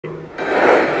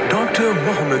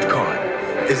Dr. Khan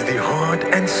is the heart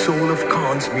and soul of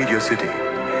Khan's Media City,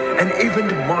 an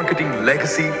event marketing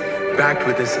legacy backed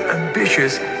with his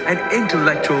ambitious and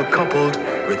intellectual coupled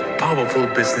with powerful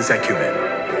business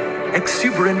acumen.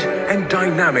 Exuberant and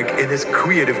dynamic in his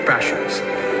creative passions,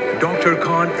 Dr.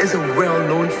 Khan is a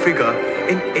well-known figure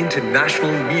in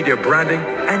international media branding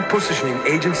and positioning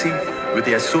agency with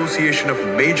the association of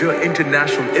major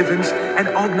international events and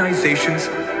organizations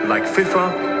like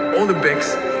FIFA,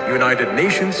 Olympics, United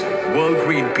Nations, World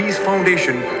Green Peace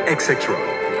Foundation, etc.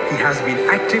 He has been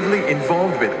actively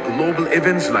involved with global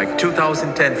events like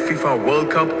 2010 FIFA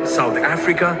World Cup South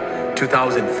Africa,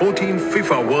 2014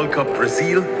 FIFA World Cup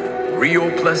Brazil, Rio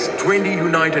Plus 20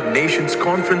 United Nations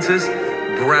conferences,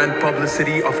 brand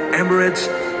publicity of Emirates,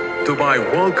 Dubai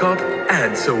World Cup,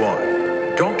 and so on.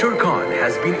 Dr. Khan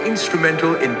has been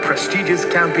instrumental in prestigious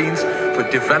campaigns for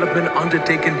development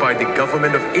undertaken by the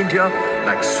Government of India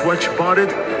like Swachh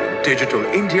Bharat, Digital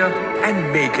India,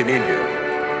 and Make in India.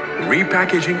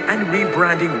 Repackaging and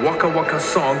rebranding Waka Waka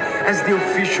song as the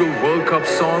official World Cup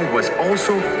song was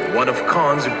also one of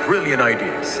Khan's brilliant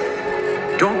ideas.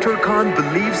 Dr. Khan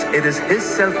believes it is his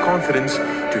self-confidence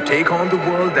to take on the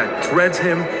world that treads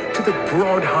him to the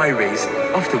broad highways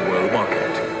of the world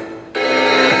market.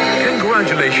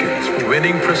 Congratulations for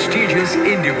winning prestigious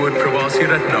Indiewood Pravasi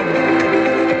Ratnam.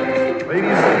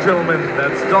 Ladies and gentlemen,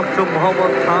 that's Dr.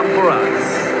 Mohammad Khan for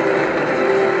us.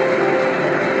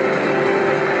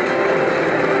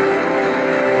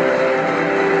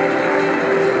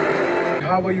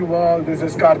 How are you all? This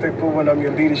is Karthik Poovanam,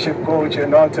 your leadership coach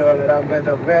and author, and I'm with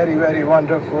a very, very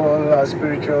wonderful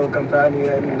spiritual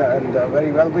companion and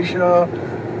very well-wisher,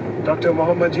 Dr.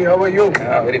 Mohammad ji. How are you?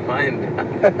 Very fine.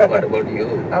 What about you?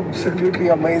 Absolutely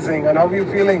amazing. And how are you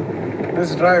feeling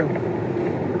this drive?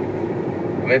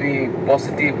 Very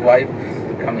positive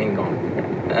vibes coming on.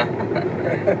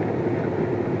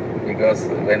 Because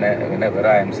whenever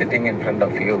I am sitting in front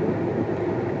of you,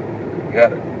 you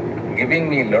are giving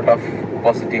me a lot of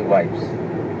positive vibes.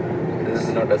 This is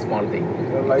not a small thing.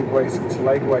 Likewise, it's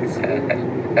likewise.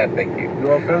 Thank you.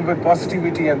 You are filled with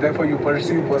positivity and therefore you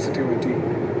perceive positivity.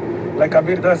 Like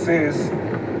Kabir Das says,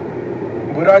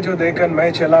 बुरा जो देखकर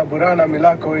मैं चला बुरा ना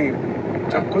मिला कोई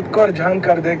जब खुद को झांक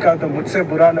कर देखा तो मुझसे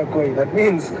बुरा ना कोई. That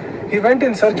means he went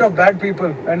in search of bad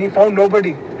people and he found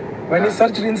nobody. When he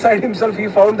searched inside himself, he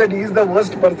found that he is the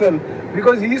worst person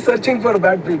because he is searching for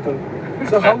bad people.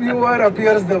 So how you are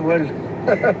appears the world.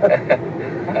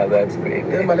 That's great.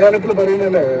 മലയാളത്തിൽ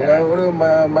പറയുന്നല്ലേ ഒരു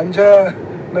മഞ്ച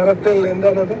നിറത്തിൽ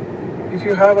എന്താണത്? If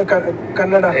you have a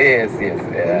Kannada. Yes.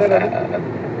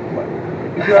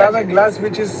 If you have a glass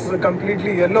which is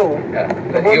completely yellow,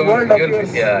 the whole world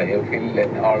appears. You feel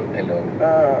all yellow.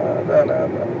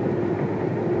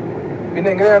 In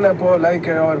England, like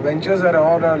our ventures are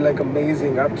all like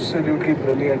amazing, absolutely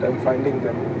brilliant. I'm finding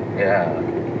them. Yeah.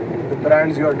 The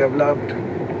brands you have developed.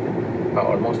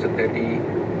 Almost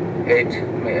 38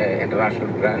 international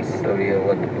brands we are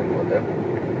working for them.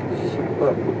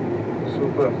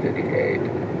 Super. 38.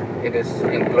 It is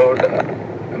include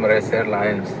Emirates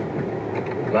Airlines,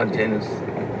 Luncheons,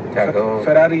 Jago,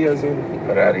 Ferrari as in.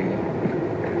 Ferrari.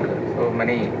 So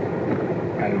many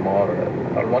and more.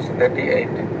 Almost 38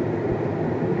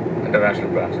 international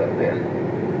brands are there.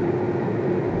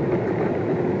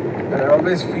 And I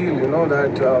always feel,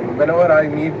 that whenever I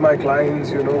meet my clients,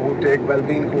 who take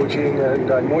well-being coaching and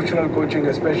emotional coaching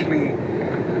especially,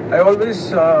 I always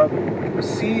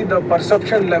see the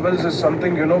perception levels as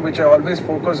something, which I always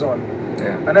focus on.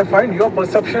 Yeah. And I find your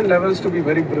perception levels to be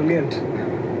very brilliant.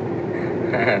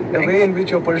 The way in which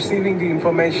you're perceiving the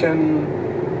information,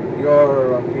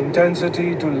 your intensity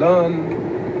to learn,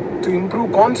 to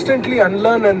improve, constantly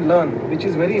unlearn and learn, which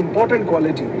is very important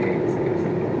quality.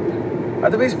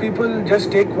 Otherwise, people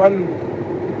just take one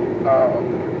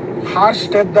harsh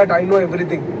step that I know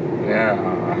everything. Yeah.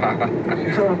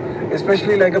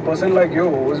 Especially like a person like you,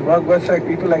 who's worked with like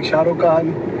people like Shah Rukh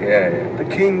Khan, The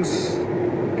King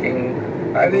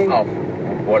I think of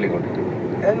Bollywood.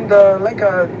 And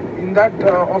in that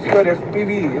of your FPV,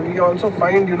 we also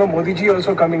find Modi ji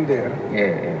also coming there.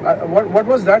 Yeah. What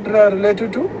was that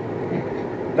related to?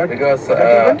 Because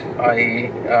I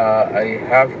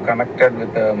have connected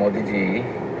with Modi ji.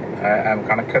 I am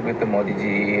connected with Modi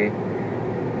ji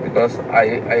because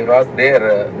I was there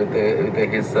with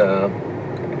his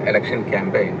election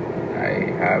campaign. I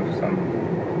have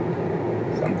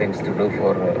some things to do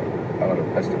for our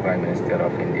first Prime Minister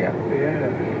of India.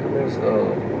 Yeah. So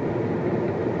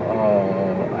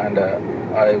and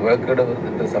I worked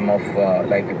with some of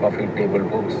like coffee table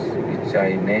books which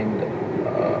I named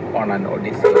on an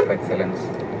Odyssey of Excellence.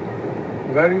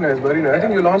 Very nice, very nice. I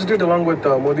think you launched it along with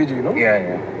Modi ji, no? Yeah.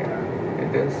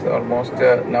 It is almost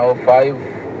now 5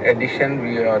 edition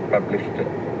we are published. It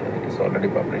is already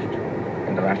published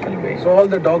international way. So all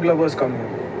the dog lovers come here.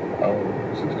 Oh,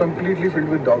 So it's completely filled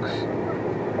with dogs.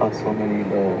 so many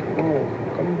low. Oh,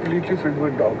 completely filled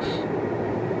with dogs.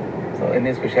 So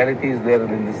any speciality is there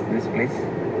in this place?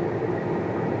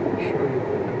 Show you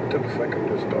if I can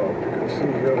just stop. You can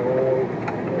see here all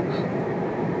dogs.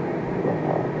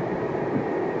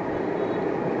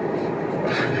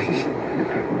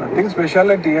 Nothing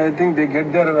speciality. I think they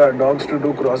get their dogs to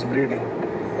do crossbreeding.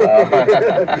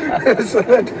 So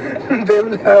that they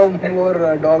will have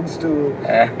more dogs to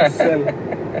sell.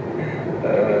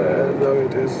 That's how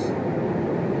it is.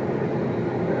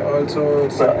 Also,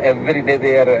 it's, So every day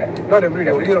they are. not every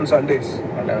day, only on Sundays.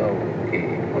 Okay.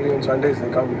 Only on Sundays they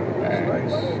come here. It's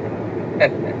nice.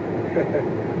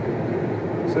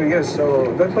 So yes,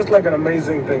 so that was like an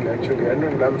amazing thing actually. And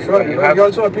I'm sure You you know, have- he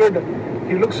also appeared.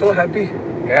 He looks so happy.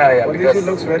 Yeah. Modi ji Because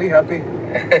looks very happy.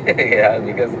 yeah,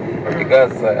 because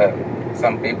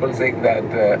some people say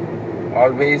that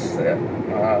always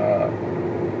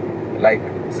like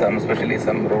some, especially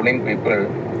some ruling people,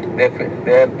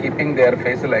 they are keeping their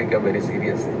face like a very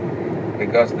serious,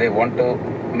 because they want to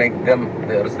make them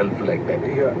themselves like that.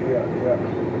 Yeah.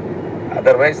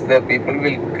 Otherwise, the people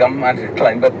will come and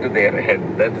climb up to their head.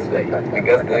 That is why,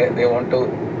 because they want to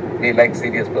be like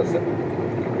serious person.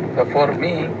 So for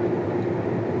me,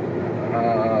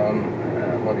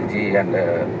 Modi ji and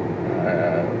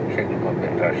Sheikh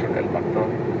Mohammed Rashid Al Maktoum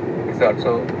is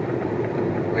also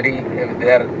very.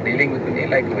 They are dealing with me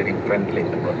like very friendly.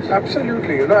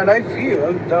 Absolutely, you know, and I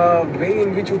feel the way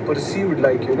in which you perceived,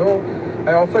 like, you know,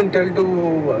 I often tell to,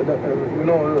 you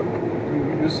know,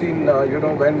 you've seen, you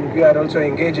know, when we are also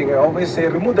engaging, I always say,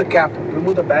 remove the cap,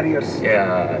 remove the barriers.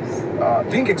 Yes.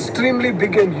 Think extremely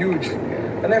big and huge.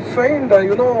 And I find,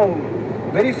 you know,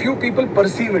 very few people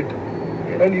perceive it.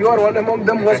 And you are one among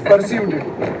them who has perceived it.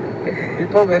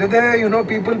 People, where they, you know,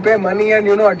 people pay money and,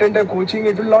 you know, attend a coaching,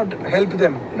 it will not help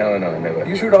them. No, never.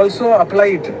 You should also apply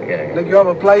it. Yeah. Like you have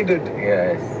applied it.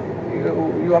 Yes.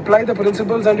 You apply the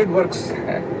principles and it works.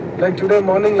 Like today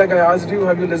morning, like I asked you,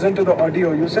 have you listened to the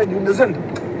audio? You said you listened.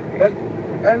 Right?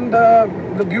 And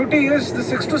the beauty is the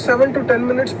 6 to 7 to 10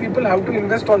 minutes people have to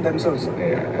invest on themselves.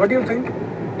 Yeah. What do you think?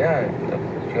 Yeah,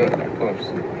 sure, of course.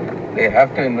 They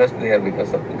have to invest there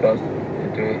because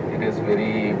it is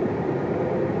very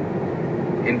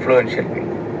influential thing.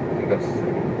 Because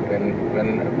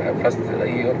when first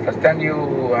time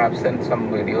you have sent some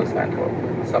videos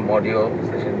and some audio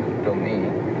session to me,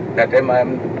 that time I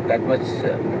am that much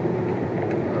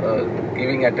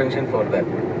giving attention for that.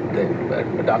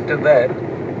 But after that,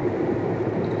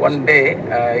 one day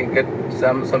I get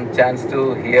some chance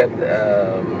to hear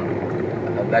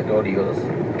that audios.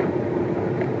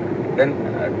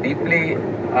 Then deeply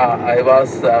I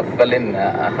was fell in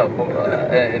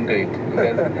into it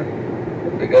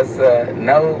because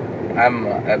now I'm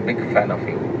a big fan of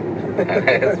you.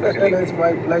 Especially, It's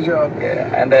my pleasure.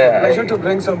 yeah, and Pleasure to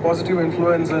bring some positive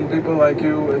influence and people like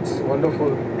you. It's wonderful.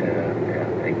 yeah,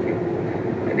 thank you.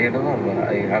 And you know,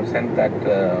 I have sent that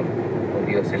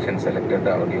audio session, selected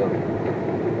audio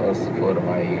was for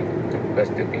my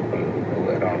best people who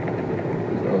were around.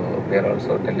 So they are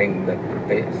also telling that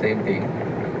same thing.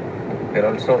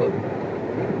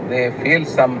 They feel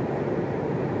some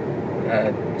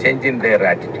change in their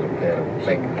attitude. They're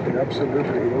like,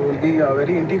 Absolutely. You will be a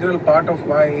very integral part of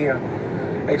my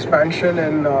expansion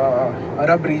in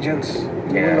Arab regions.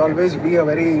 You Yeah. will always be a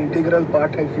very integral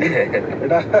part, I feel.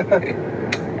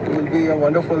 You will be a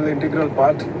wonderful integral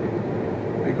part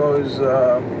because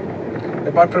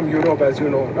apart from Europe, as you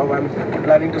know, now I'm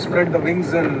planning to spread the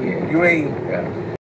wings in Yeah. UAE. yeah.